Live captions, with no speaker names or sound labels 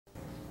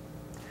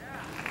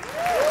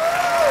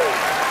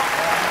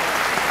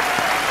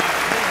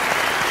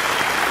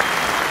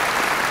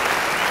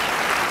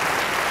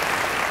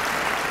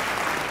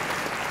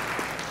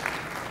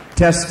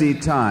testy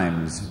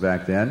times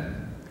back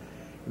then.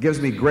 It gives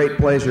me great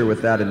pleasure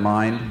with that in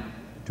mind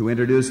to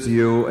introduce to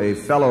you a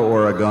fellow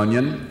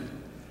Oregonian,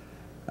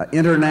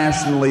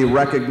 internationally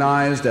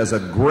recognized as a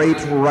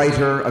great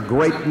writer, a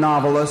great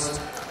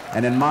novelist,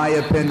 and in my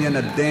opinion,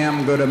 a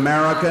damn good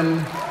American,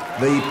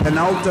 the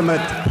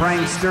penultimate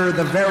prankster,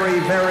 the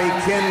very, very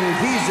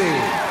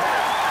Kesey.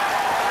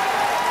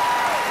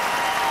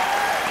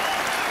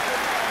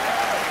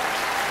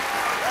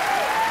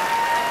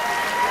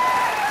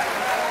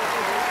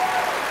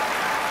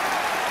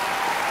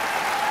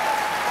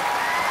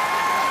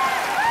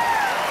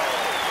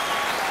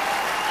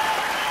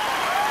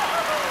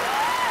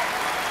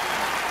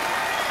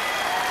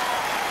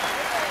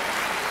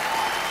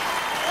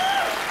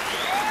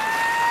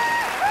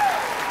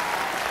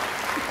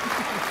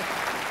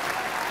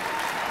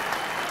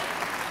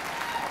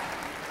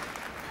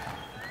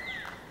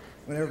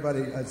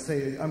 I'd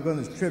say, I'm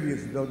going to tribute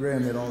to Bill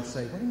Graham, they'd all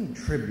say, what do you mean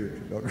tribute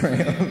to Bill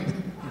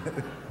Graham?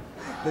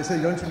 They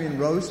say, don't you mean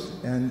roast?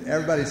 And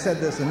everybody said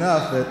this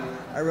enough that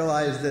I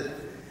realized that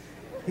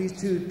he's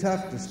too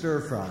tough to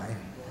stir fry.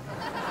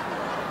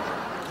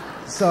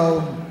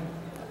 So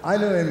I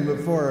knew him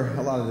before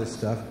a lot of this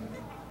stuff.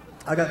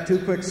 I got two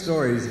quick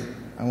stories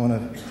I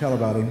want to tell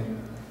about him.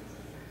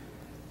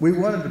 We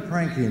wanted to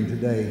prank him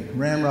today.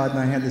 Ramrod and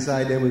I had this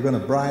idea we were going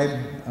to bribe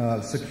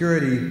a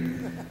security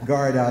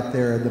guard out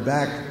there in the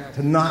back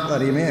to not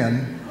let him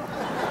in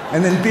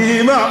and then beat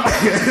him up.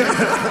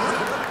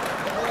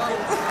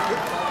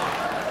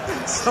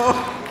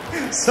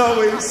 So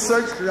we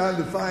searched around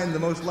to find the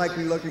most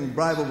likely looking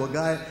bribable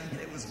guy, and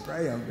it was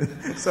Graham.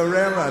 So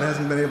Ramrod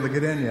hasn't been able to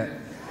get in yet.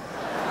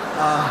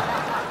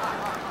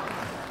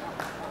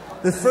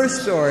 The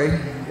first story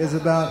is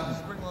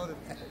about,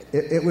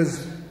 it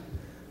was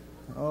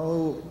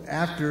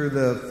after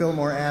the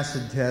Fillmore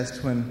acid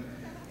test, when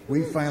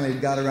we finally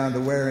got around to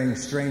wearing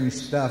strange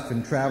stuff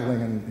and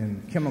traveling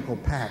in chemical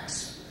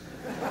packs.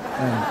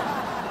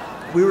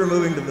 And we were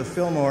moving to the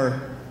Fillmore.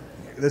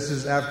 This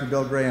is after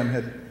Bill Graham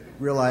had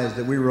realized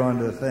that we were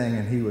onto the thing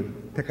and he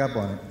would pick up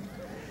on it.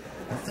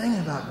 The thing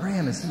about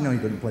Graham is, he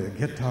didn't play a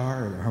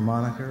guitar or a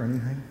harmonica or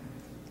anything.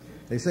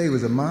 They say he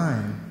was a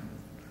mime.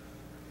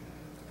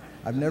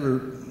 I've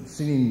never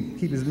seen him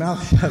keep his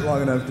mouth shut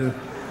long enough to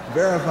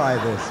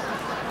verify this.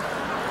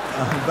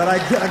 But I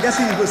guess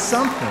he was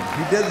something.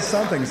 He did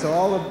something. So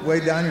all the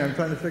way down here, I'm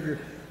trying to figure,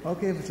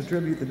 okay, if it's a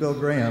tribute to Bill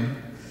Graham,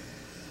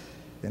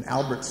 then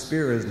Albert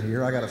Speer isn't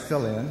here. I got to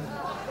fill in.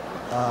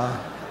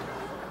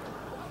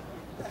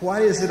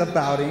 What is it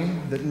about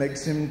him that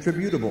makes him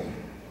tributable?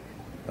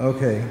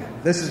 Okay,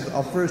 this is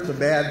first a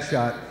bad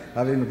shot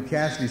of him with the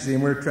Cassidy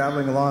scene. We're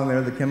traveling along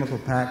there, the chemical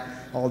pack,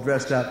 all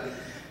dressed up.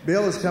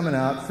 Bill is coming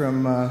out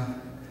from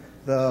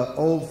the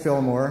old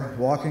Fillmore,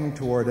 walking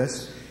toward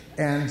us,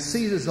 and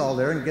sees us all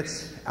there and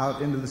gets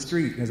out into the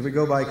street. As we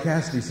go by,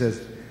 Cassidy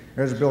says,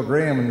 there's Bill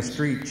Graham in the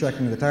street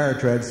checking the tire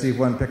tread, see if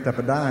one picked up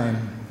a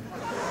dime.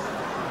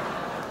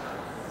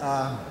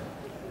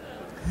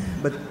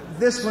 But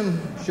this one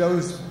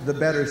shows the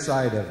better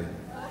side of him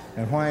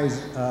and why he's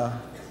a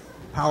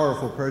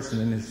powerful person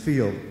in his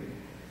field.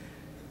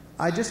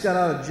 I just got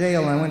out of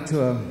jail and I went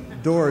to a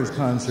Doors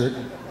concert,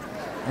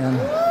 and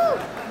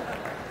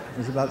it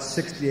was about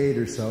 68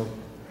 or so.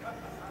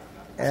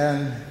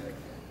 And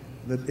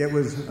it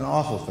was an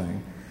awful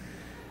thing.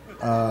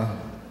 I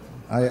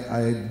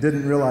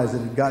didn't realize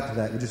that it got to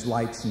that with just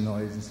lights and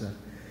noise and stuff.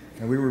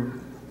 And we were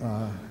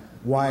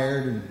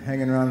wired and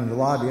hanging around in the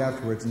lobby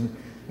afterwards. And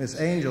this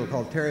angel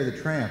called Terry the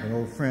Tramp, an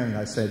old friend,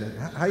 I said,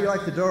 how do you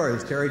like the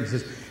Doors, Terry? And he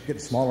says,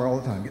 getting smaller all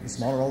the time, getting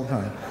smaller all the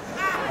time.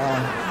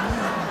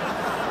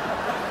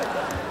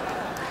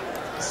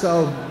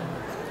 So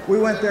we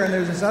went there, and there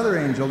was this other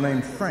angel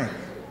named Frank.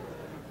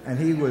 And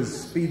he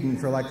was speeding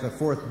for like the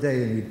fourth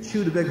day, and he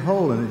chewed a big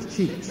hole in his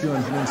cheek,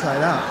 chewing from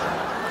inside out.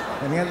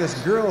 And he had this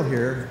girl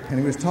here, and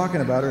he was talking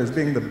about her as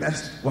being the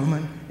best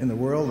woman in the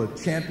world, the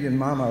champion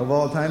mama of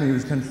all time. And he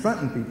was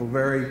confronting people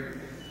very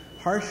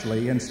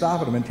harshly and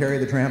stopping them. And Terry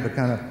the Tramp would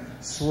kind of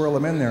swirl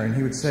him in there, and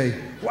he would say,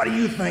 what do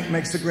you think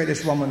makes the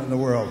greatest woman in the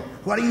world?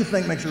 What do you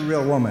think makes a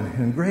real woman?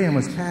 And Graham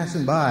was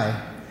passing by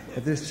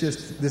at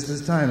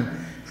this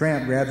time.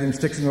 Tramp grabs him,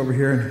 sticks him over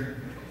here,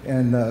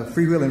 and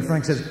freewheeling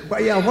Frank says,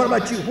 well, yeah, what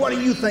about you? What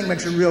do you think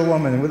makes a real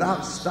woman? And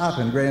without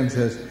stopping, Graham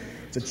says,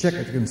 it's a chick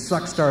that can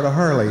suck start a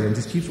Harley, and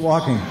just keeps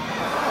walking.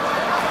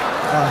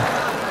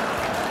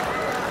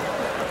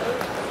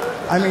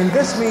 I mean,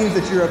 this means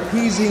that you're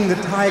appeasing the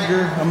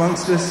tiger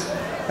amongst us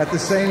at the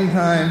same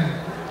time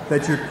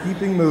that you're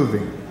keeping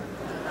moving.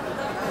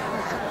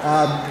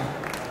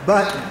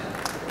 But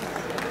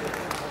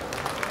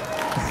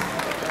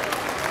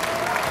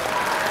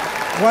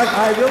what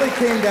I really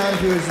came down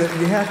to is that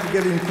you have to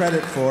give him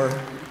credit for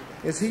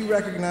is he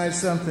recognized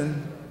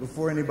something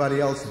before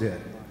anybody else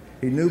did.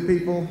 He knew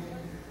people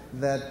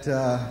that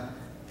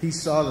he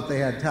saw that they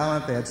had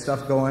talent, they had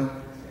stuff going,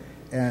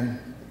 and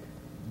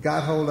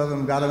got hold of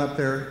them, got them up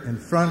there in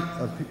front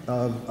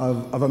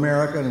of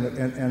America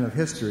and of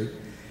history.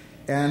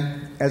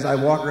 And as I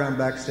walk around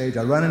backstage,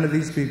 I run into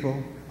these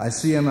people. I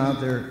see them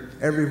out there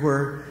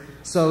everywhere.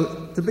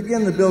 So to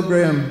begin the Bill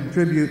Graham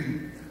tribute,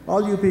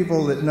 all you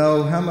people that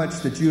know how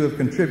much that you have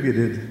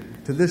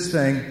contributed to this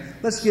thing,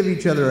 let's give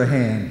each other a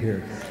hand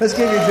here. Let's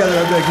give each other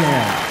a big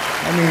hand.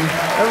 I mean,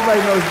 everybody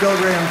knows Bill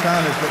Graham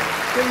found us, but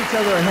give each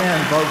other a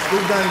hand, folks.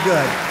 We've done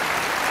good.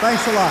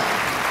 Thanks a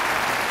lot.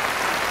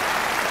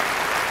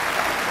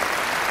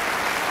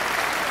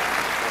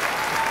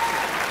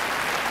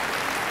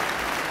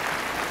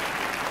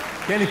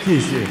 Kenny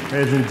Kesey,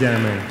 ladies and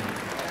gentlemen.